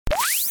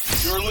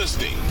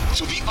listening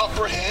to the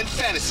Upper Hand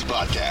Fantasy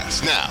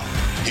Podcast. Now,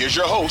 here's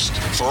your host,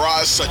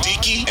 Faraz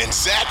Sadiki and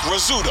Zach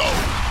Rizzuto.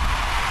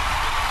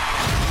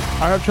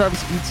 I have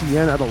Travis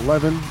Etienne at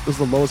 11. This is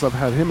the lowest I've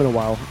had him in a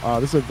while.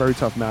 This is a very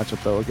tough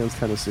matchup, though, against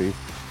Tennessee.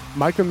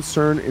 My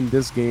concern in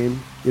this game,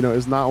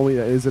 is not only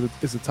that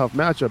it's a tough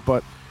matchup,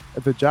 but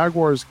if the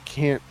Jaguars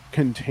can't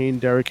contain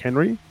Derrick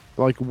Henry,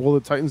 will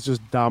the Titans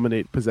just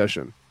dominate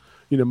possession?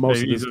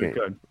 Most of this game.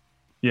 Could.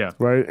 Yeah.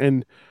 Right.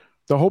 And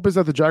the hope is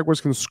that the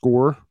Jaguars can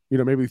score,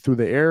 maybe through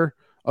the air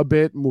a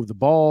bit, move the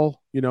ball,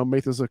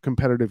 make this a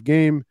competitive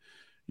game.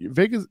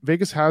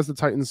 Vegas has the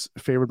Titans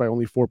favored by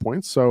only 4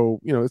 points. So,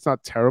 it's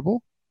not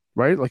terrible,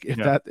 right?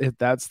 If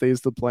that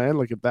stays the plan,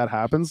 if that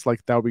happens,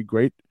 that would be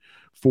great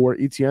for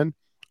Etienne.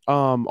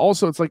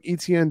 Also, it's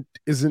Etienne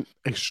isn't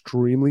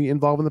extremely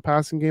involved in the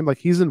passing game.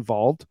 He's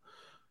involved,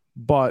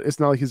 but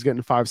it's not like he's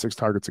getting 5-6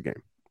 targets a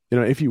game.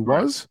 If he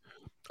was,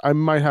 I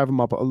might have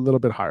him up a little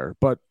bit higher,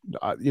 but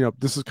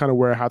this is kind of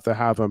where I have to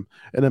have him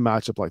in a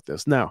matchup like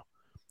this. Now,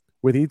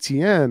 with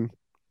Etienne,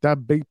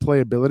 that big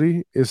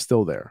playability is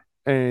still there.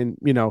 And,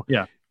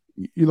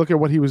 you look at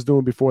what he was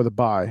doing before the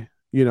bye,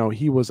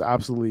 he was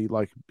absolutely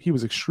he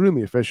was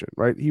extremely efficient,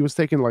 right? He was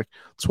taking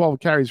 12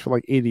 carries for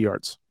 80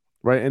 yards,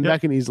 right? And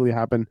that can easily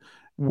happen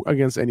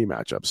against any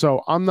matchup.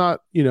 So I'm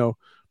not,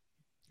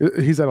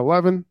 he's at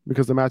 11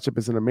 because the matchup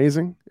isn't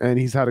amazing. And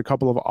he's had a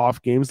couple of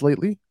off games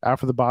lately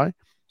after the bye.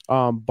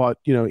 But,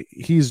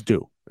 he's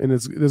due. And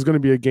there's going to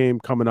be a game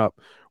coming up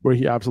where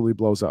he absolutely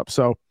blows up.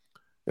 So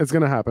it's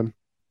going to happen,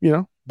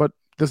 but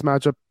this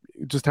matchup,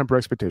 just temper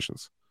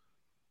expectations.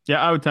 Yeah,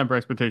 I would temper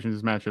expectations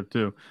this matchup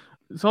too.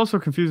 It's also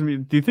confusing me.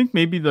 Do you think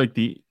maybe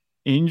the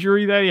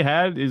injury that he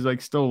had is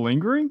still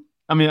lingering?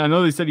 I mean, I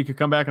know they said he could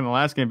come back in the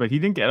last game, but he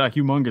didn't get a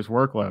humongous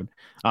workload.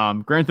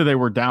 Granted, they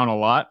were down a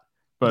lot,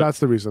 but that's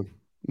the reason.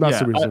 That's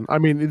the reason. I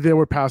mean, they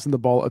were passing the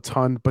ball a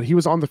ton, but he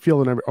was on the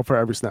field for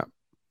every snap.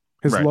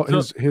 His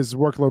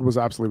workload was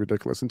absolutely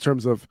ridiculous in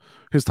terms of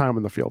his time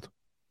on the field.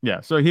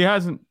 Yeah, so he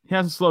hasn't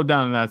slowed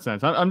down in that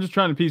sense. I'm just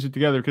trying to piece it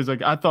together because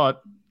I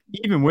thought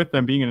even with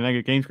them being in a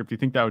negative game script, you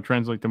think that would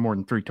translate to more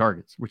than 3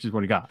 targets, which is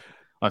what he got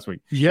last week.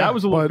 Yeah, that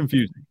was a little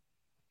confusing.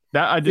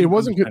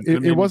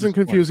 It wasn't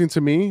confusing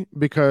to me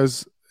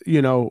because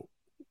he's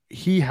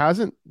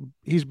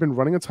been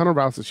running a ton of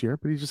routes this year,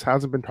 but he just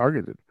hasn't been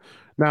targeted.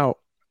 Now,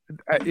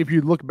 if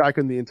you look back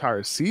in the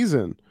entire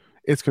season,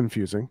 it's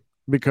confusing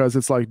because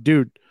it's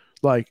dude,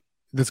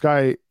 this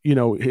guy,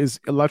 is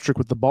electric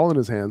with the ball in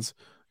his hands.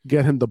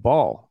 Get him the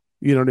ball.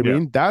 You know what I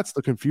mean? That's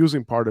the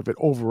confusing part of it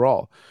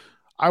overall.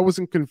 I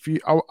wasn't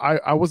confused.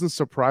 I wasn't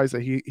surprised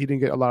that he didn't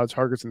get a lot of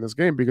targets in this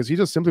game because he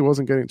just simply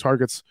wasn't getting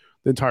targets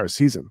the entire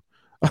season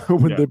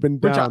when they've been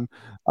down.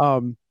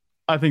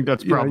 I think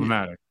that's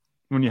problematic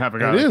when you have a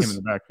guy like him in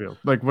the backfield.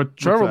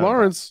 Trevor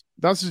Lawrence,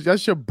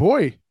 that's your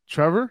boy,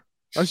 Trevor.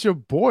 That's your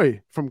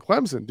boy from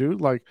Clemson,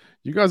 dude.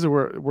 You guys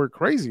were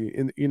crazy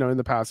in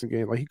the passing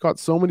game. He caught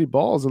so many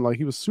balls and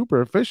he was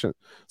super efficient.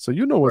 So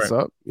what's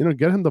up.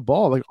 Get him the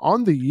ball.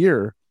 On the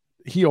year,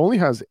 he only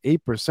has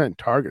 8%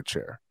 target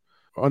share.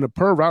 On a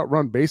per route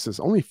run basis,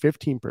 only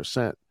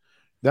 15%.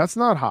 That's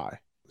not high.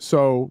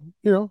 So,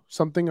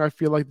 something I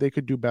feel like they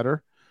could do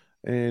better.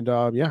 And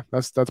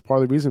that's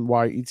part of the reason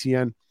why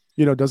Etienne,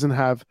 doesn't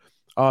have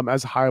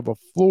as high of a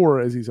floor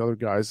as these other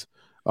guys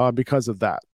because of that.